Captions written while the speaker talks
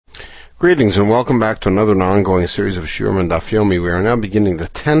Greetings and welcome back to another ongoing series of Shiurim and Daf Yomi. We are now beginning the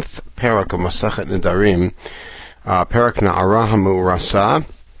 10th parak of Masachet Nedarim, parak Na'ara Ha'Mu'rasa,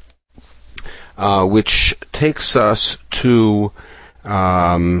 which takes us to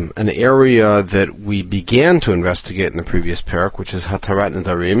an area that we began to investigate in the previous parak, which is Hatarat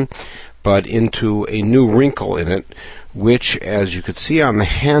Nedarim, but into a new wrinkle in it, which, as you could see on the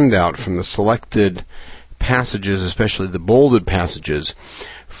handout from the selected passages, especially the bolded passages,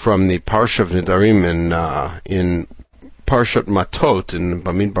 from the Parsha of Nedarim in Parshat Matot in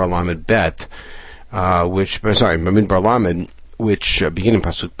Bamidbar Lamed Bet, Bamidbar Lamed, which beginning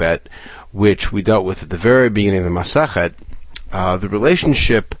Pasuk Bet, which we dealt with at the very beginning of the Masachet, the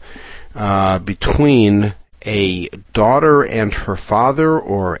relationship between a daughter and her father,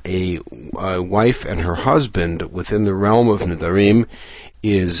 or a wife and her husband within the realm of Nedarim,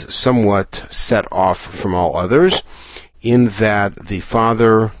 is somewhat set off from all others, in that the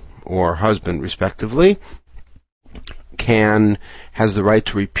father or husband, respectively, has the right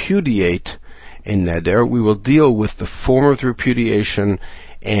to repudiate a neder. We will deal with the form of the repudiation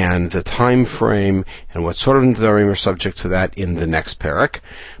and the time frame and what sort of nedarim are subject to that in the next parak.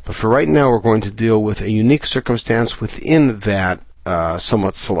 But for right now, we're going to deal with a unique circumstance within that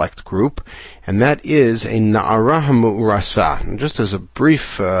somewhat select group, and that is a Na'ara Ha'Mu'rasa. And just as a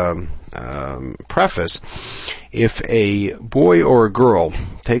brief preface, if a boy or a girl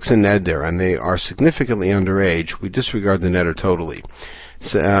takes a neder and they are significantly underage, we disregard the neder totally.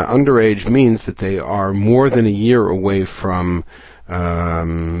 Underage means that they are more than a year away from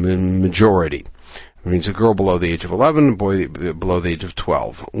majority. It means a girl below the age of 11, a boy below the age of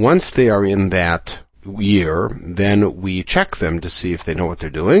 12. Once they are in that year, then we check them to see if they know what they're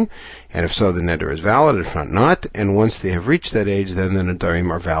doing, and if so, the neder is valid, if not. And once they have reached that age, then the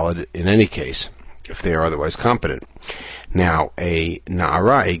nedarim are valid in any case, if they are otherwise competent. Now, a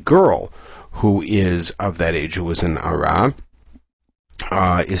na'ara, a girl who is of that age, who is an na'ara,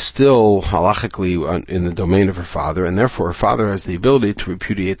 is still halachically in the domain of her father, and therefore her father has the ability to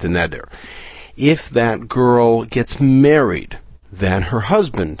repudiate the neder. If that girl gets married, then her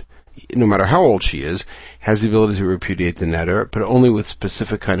husband, no matter how old she is, has the ability to repudiate the neder, but only with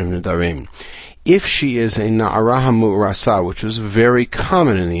specific kind of nedarim. If she is a Na'ara Ha'Mu'rasa, which was very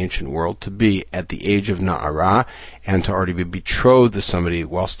common in the ancient world to be at the age of Na'ara and to already be betrothed to somebody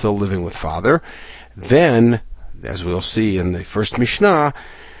while still living with father, then, as we'll see in the first Mishnah,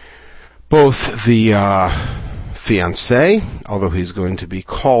 both the fiancé, although he's going to be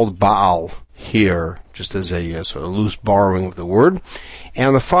called Baal here, just as a sort of loose borrowing of the word,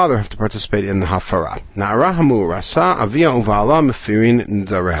 and the father have to participate in the hafara. Na'ara Ha'Mu'rasa avia u'va'ala mefirin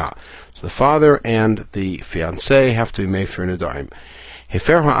nedareha. So the father and the fiancé have to be meifir nedarim.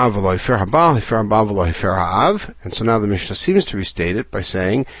 Hefer ha'av v'lo hefer ha'bal, hefer ha'bal v'lo hefer ha'av. And so now the Mishnah seems to restate it by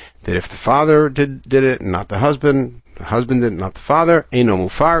saying that if the father did it, and not the husband did it, not the father, eino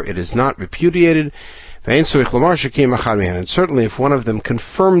mufar, it is not repudiated. And certainly if one of them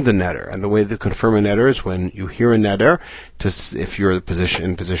confirmed the neder, and the way to confirm a neder is when you hear a neder, if you're in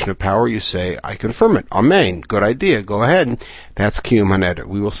position of power, you say, I confirm it. Amen. Good idea. Go ahead. That's kiyum haneder.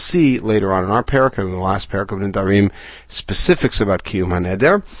 We will see later on in our parak, and in the last parak of Nedarim, specifics about kiyum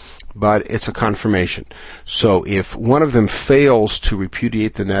haneder, but it's a confirmation. So if one of them fails to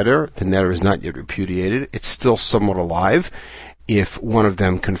repudiate the neder is not yet repudiated, it's still somewhat alive. If one of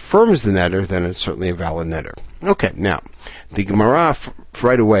them confirms the neder, then it's certainly a valid neder. Okay, now, the Gemara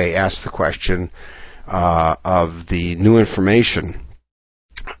right away asks the question of the new information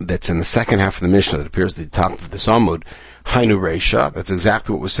that's in the second half of the Mishnah that appears at the top of this Amud, Hainu Reisha. That's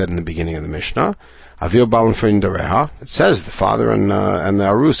exactly what was said in the beginning of the Mishnah. Avio Balan Fein Dereha. It says the father and the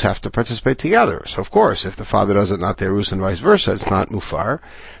Arus have to participate together. So, of course, if the father does it, not the Arus, and vice versa, it's not Mufar.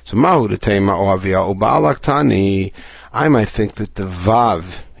 So, Mahu Detema O Avia O Baalak Tani. I might think that the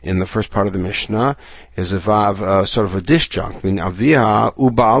Vav in the first part of the Mishnah is a Vav, sort of a disjunct, meaning Avia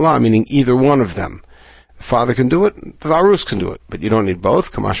U'Ba'ala, meaning either one of them. The father can do it, the Arus can do it, but you don't need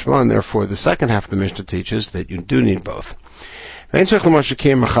both, Kamashmalan, and therefore the second half of the Mishnah teaches that you do need both. The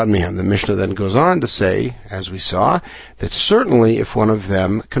Mishnah then goes on to say, as we saw, that certainly if one of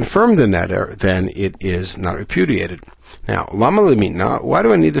them confirmed the neder, then it is not repudiated. Now, Lama Limina, why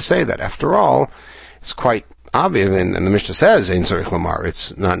do I need to say that? After all, it's quite obvious, and the Mishnah says, Ein Tzarich Lomar,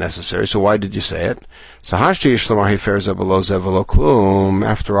 it's not necessary, so why did you say it? So Hashti Yish Lomar Hefer Ze Below Ze Velo Klum,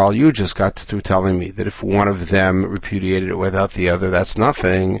 after all, you just got through telling me that if one of them repudiated it without the other, that's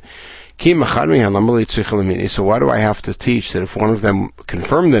nothing. So why do I have to teach that if one of them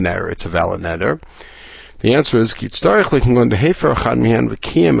confirmed the neder, it's a valid neder? The answer is,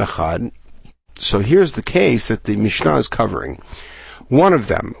 so here's the case that the Mishnah is covering. one of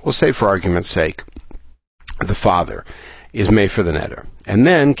them, we'll say for argument's sake, the father is made for the neder. And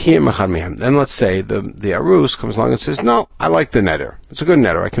then, then let's say the arus comes along and says, no, I like the neder. It's a good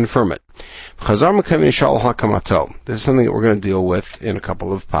neder, I confirm it. This is something that we're going to deal with in a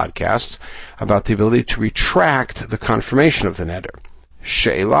couple of podcasts about the ability to retract the confirmation of the neder.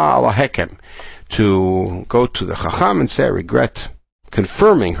 She'ela ala hekem. To go to the chacham and say, I regret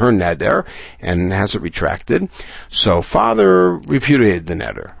confirming her neder, and has it retracted. So father repudiated the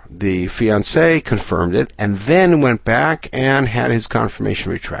neder. The fiancé confirmed it, and then went back and had his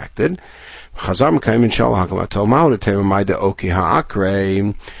confirmation retracted.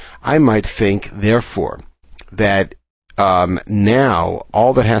 I might think, therefore, that now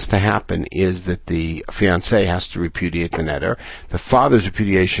all that has to happen is that the fiancé has to repudiate the neder. The father's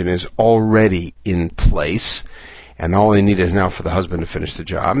repudiation is already in place, and all they need is now for the husband to finish the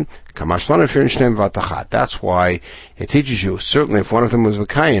job. That's why it teaches you, certainly if one of them was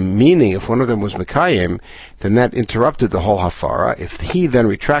Mekayim, meaning if one of them was Mekayim, then that interrupted the whole hafara. If he then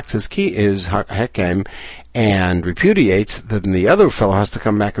retracts his hekem and repudiates, then the other fellow has to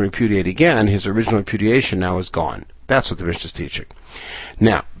come back and repudiate again. His original repudiation now is gone. That's what the Mishnah is teaching.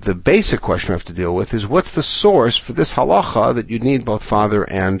 Now, the basic question we have to deal with is, what's the source for this halacha that you need both father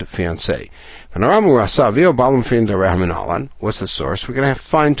and fiancé? What's the source? We're going to have to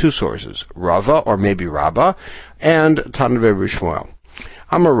find two sources, Rava, or maybe Rabba, and Tanakh Shmuel.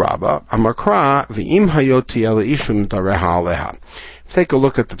 Amar Rabba, Amar Kra, v'im hayoti ele ishun dareha aleha. Take a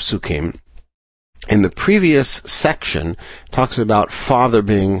look at the psukim. In the previous section, talks about father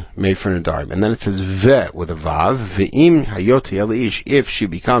being made for Nadarim, and then it says ve with a vav, v'im hayoti ele ish, if she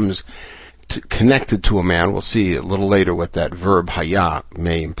becomes connected to a man. We'll see a little later what that verb haya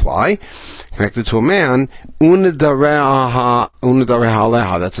may imply. Connected to a man, unedareha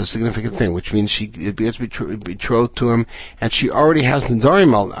aleha. That's a significant thing, which means she gets betrothed to him, and she already has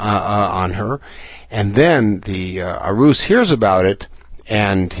Nadarim on her. And then the arus hears about it,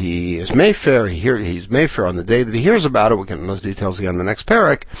 and he is Mayfair. He's Mayfair on the day that he hears about it. We'll get into those details again in the next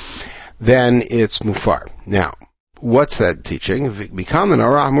parak. Then it's mufar. Now, what's that teaching?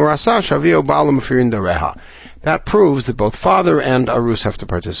 That proves that both father and arus have to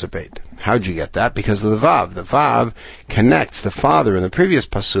participate. How'd you get that? Because of the vav. The vav connects the father in the previous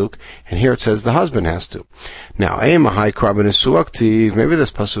pasuk, and here it says the husband has to. Now, maybe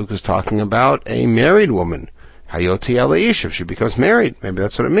this pasuk is talking about a married woman. Hayoti ele ish, if she becomes married. Maybe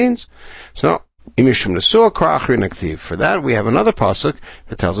that's what it means. So, for that, we have another pasuk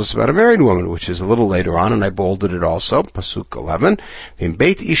that tells us about a married woman, which is a little later on, and I bolded it also, pasuk 11. In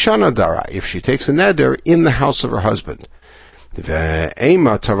Beit Ishana Dara, if she takes a neder in the house of her husband. So maybe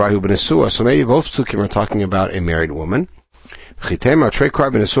both psukim are talking about a married woman. And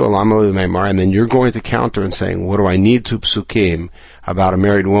then you're going to counter and saying, what do I need to psukim about a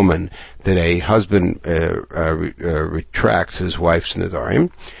married woman that a husband retracts his wife's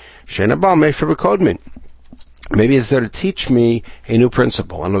nedarim? Maybe it's there to teach me a new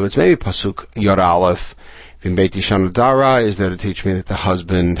principle. In other words, maybe pasuk Yod Aleph in Beit Ishana Dara is there to teach me that the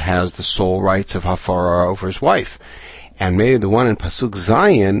husband has the sole rights of hafara over his wife. And maybe the one in pasuk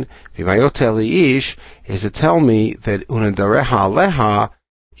Zayin, V'mayot ele ish, is to tell me that unedareha aleha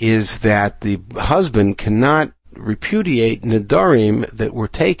is that the husband cannot repudiate nedarim that were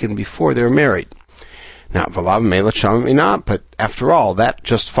taken before they were married. Now, Valav Melat Sham Minah, but after all, that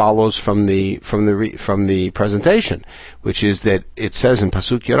just follows from the presentation, which is that it says in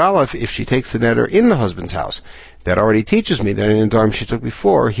Pasuk Yod Aleph, if she takes the neder in the husband's house, that already teaches me that in the nedarim she took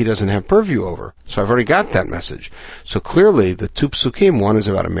before, he doesn't have purview over. So I've already got that message. So clearly, the two psukim, one is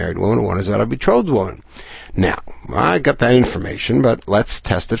about a married woman, one is about a betrothed woman. Now, I got that information, but let's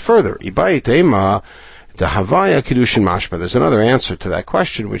test it further. Ibayit Ema, the Havaya Kedushin Mashma. There's another answer to that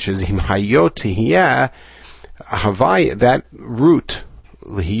question, which is Him Hayot Tihiyah. Havaya, that root,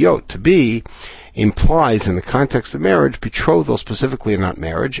 Lihiyot, to be, implies in the context of marriage, betrothal specifically and not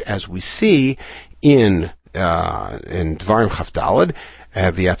marriage, as we see in Dvarim Chaf Daled,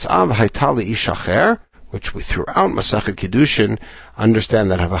 V'yatzav Hayta Ish Acher, which we throughout Masachet Kiddushin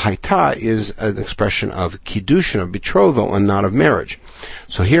understand that Havahayta is an expression of Kiddushin, of betrothal, and not of marriage.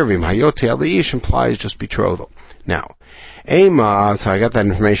 So here, Vim Hayoti Aliish implies just betrothal. Now, Ema, so I got that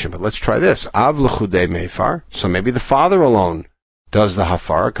information, but let's try this. Av L'chudei Meifar, so maybe the father alone does the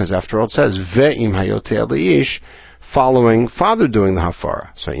hafar, because after all it says, Ve'im Hayoti Aliish, following father doing the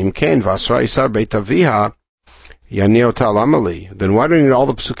hafar. So Im Kain Vasra Isar Beit Aviha, then why do you need all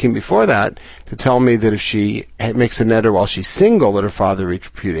the psukim before that to tell me that if she makes a neder while she's single, that her father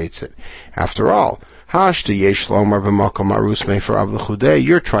repudiates it? After all, You're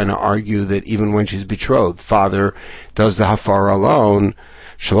trying to argue that even when she's betrothed, father does the hafara alone.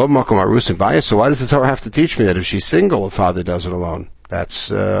 So why does the Torah have to teach me that if she's single, the father does it alone? That's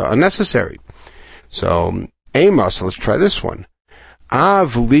unnecessary. So, Amos, let's try this one.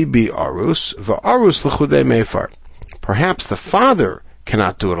 Av libi arus, v'arus l'chudei meifar. Perhaps the father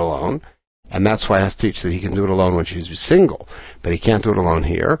cannot do it alone, and that's why it has to teach that he can do it alone when she's single. But he can't do it alone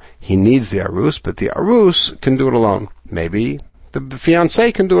here. He needs the arus, but the arus can do it alone. Maybe the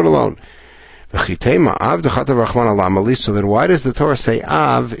fiancé can do it alone. So then why does the Torah say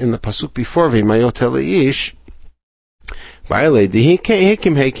Av in the pasuk before V'mayot leish?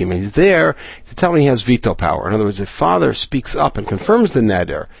 He's there to tell me he has veto power. In other words, if father speaks up and confirms the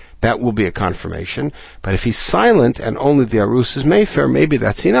neder, that will be a confirmation. But if he's silent and only the arus is mayfair, maybe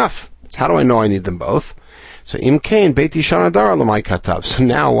that's enough. So how do I know I need them both? So imkein beit isha nadara l'may katav. So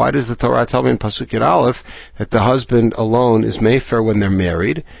now, why does the Torah tell me in pasuk Yud Aleph that the husband alone is mayfair when they're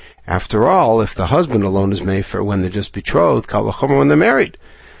married? After all, if the husband alone is mayfair when they're just betrothed, kal v'chomer when they're married.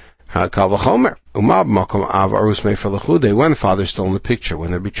 Kal v'chomer. Umab makom av arus mayfair l'chudei, when the father's still in the picture,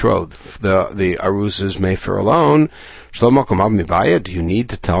 when they're betrothed. The arus is mayfair alone. Shlo makom av mibaya, do you need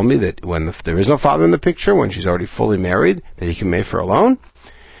to tell me that when there is no father in the picture, when she's already fully married, that he can mayfair alone?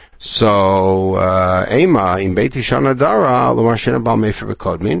 So, Ema, in Beit Isha Nadara, Lomar Shena Bal Mayfair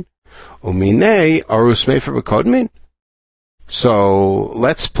B'Kodmin, Umine, Arus Mayfair B'Kodmin. So,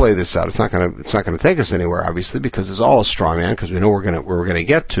 let's play this out. It's not gonna take us anywhere, obviously, because it's all a straw man, because we know where we're gonna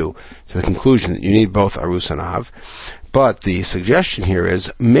get to the conclusion that you need both Arus and Av. But the suggestion here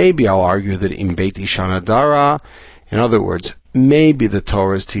is, maybe I'll argue that in Beit Isha Nadara, in other words, maybe the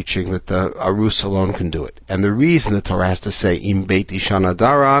Torah is teaching that the arus alone can do it. And the reason the Torah has to say, im beit isha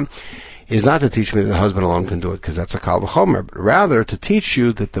nadara, is not to teach me that the husband alone can do it, because that's a kal v'chomer, but rather to teach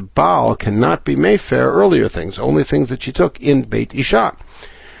you that the Baal cannot be mayfair earlier things, only things that she took in beit isha.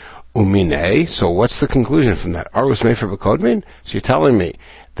 Umine, so what's the conclusion from that? Arus mayfair b'kodmin? So you're telling me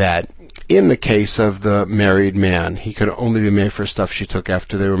that in the case of the married man, he could only be made for stuff she took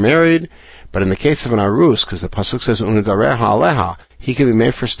after they were married, but in the case of an arus, because the pasuk says unedareha aleha, he could be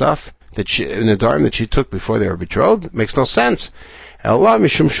made for stuff that in the darim that she took before they were betrothed. It makes no sense. Elah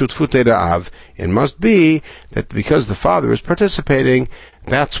mishum shutfutei da'av. It must be that because the father is participating,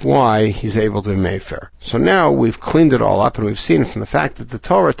 that's why he's able to be mayfair. So now we've cleaned it all up, and we've seen from the fact that the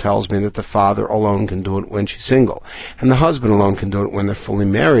Torah tells me that the father alone can do it when she's single, and the husband alone can do it when they're fully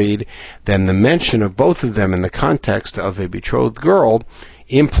married. Then the mention of both of them in the context of a betrothed girl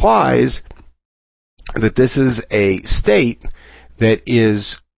implies that this is a state that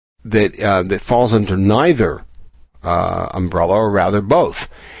falls under neither umbrella, or rather both,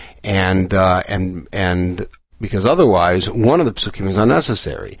 and because otherwise one of the psukim is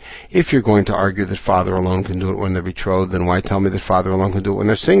unnecessary. If you're going to argue that father alone can do it when they're betrothed, then why tell me that father alone can do it when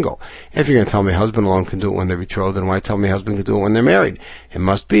they're single? If you're going to tell me husband alone can do it when they're betrothed, then why tell me husband can do it when they're married? It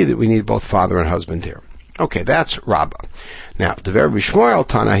must be that we need both father and husband here. Okay, that's Rabbah. Now, the Rabbi Shmuel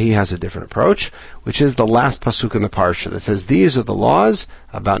Tana, he has a different approach, which is the last pasuk in the parsha that says, these are the laws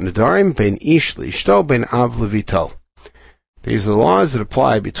about Nedarim, ben ish l'ishto, ben av levito. These are the laws that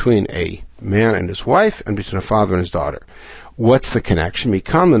apply between a man and his wife, and between a father and his daughter. What's the connection? Rabbi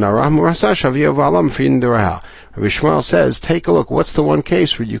Shmuel says, take a look, what's the one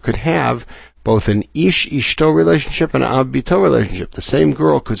case where you could have both an ish-ishto relationship and an av-bito relationship? The same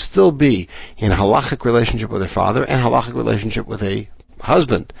girl could still be in a halachic relationship with her father and halachic relationship with a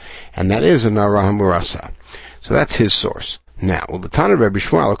husband, and that is a Nara Hamurasa. So that's his source. Now, the Tana Rabbi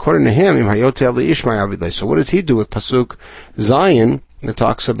Shmuel, according to him, so what does he do with Pasuk Zion that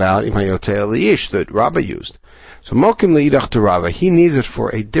talks about Imhayote Eliish that Rabbah used? So Mokim Leidach to Rabbah, he needs it for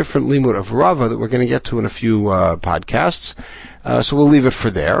a different limud of Rabbah that we're going to get to in a few podcasts. So we'll leave it for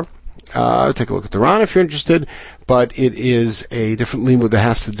there. Take a look at the Ran if you're interested, but it is a different limud that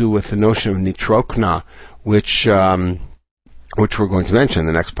has to do with the notion of nitrokna, which we're going to mention in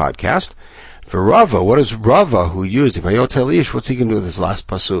the next podcast. For Rava, what is Rava who used Imhayote Eliish? What's he going to do with his last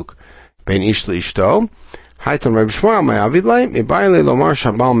pasuk? Ben ish l'ishto. Haitan Rabbi Shmuel me'avidlei mi'bayilei lomar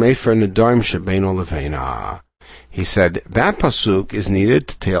shabal mefer nedarim shebeino leveina. He said, that pasuk is needed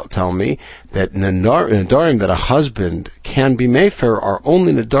to tell me that nedarim that a husband can be mayfair are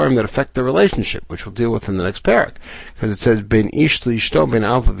only nedarim that affect the relationship, which we'll deal with in the next parak. Because it says, ben ish l'ishto ben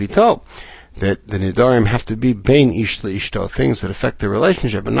av levito, that the nedarim have to be ben ish l'ishto, things that affect the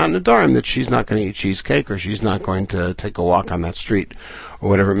relationship, and not nedarim that she's not going to eat cheesecake, or she's not going to take a walk on that street, or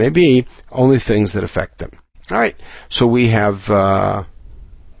whatever it may be, only things that affect them. Alright, so we have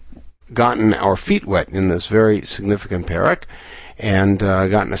gotten our feet wet in this very significant parak, and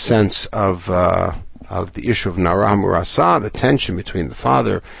gotten a sense of of the issue of Nara Hamurasa, the tension between the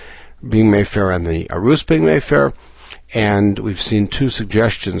father being Mefer and the Arus being Mefer. And we've seen two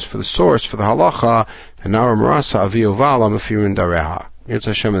suggestions for the source, for the halacha, Nara Hamurasa Aviovala Mefirin Dareha. Yirtzeh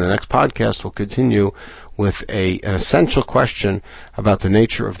Hashem, in the next podcast, we'll continue with an essential question about the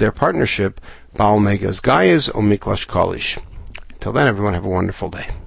nature of their partnership, Baal Megas Gayas or Miklash Kalish. Till then, everyone have a wonderful day.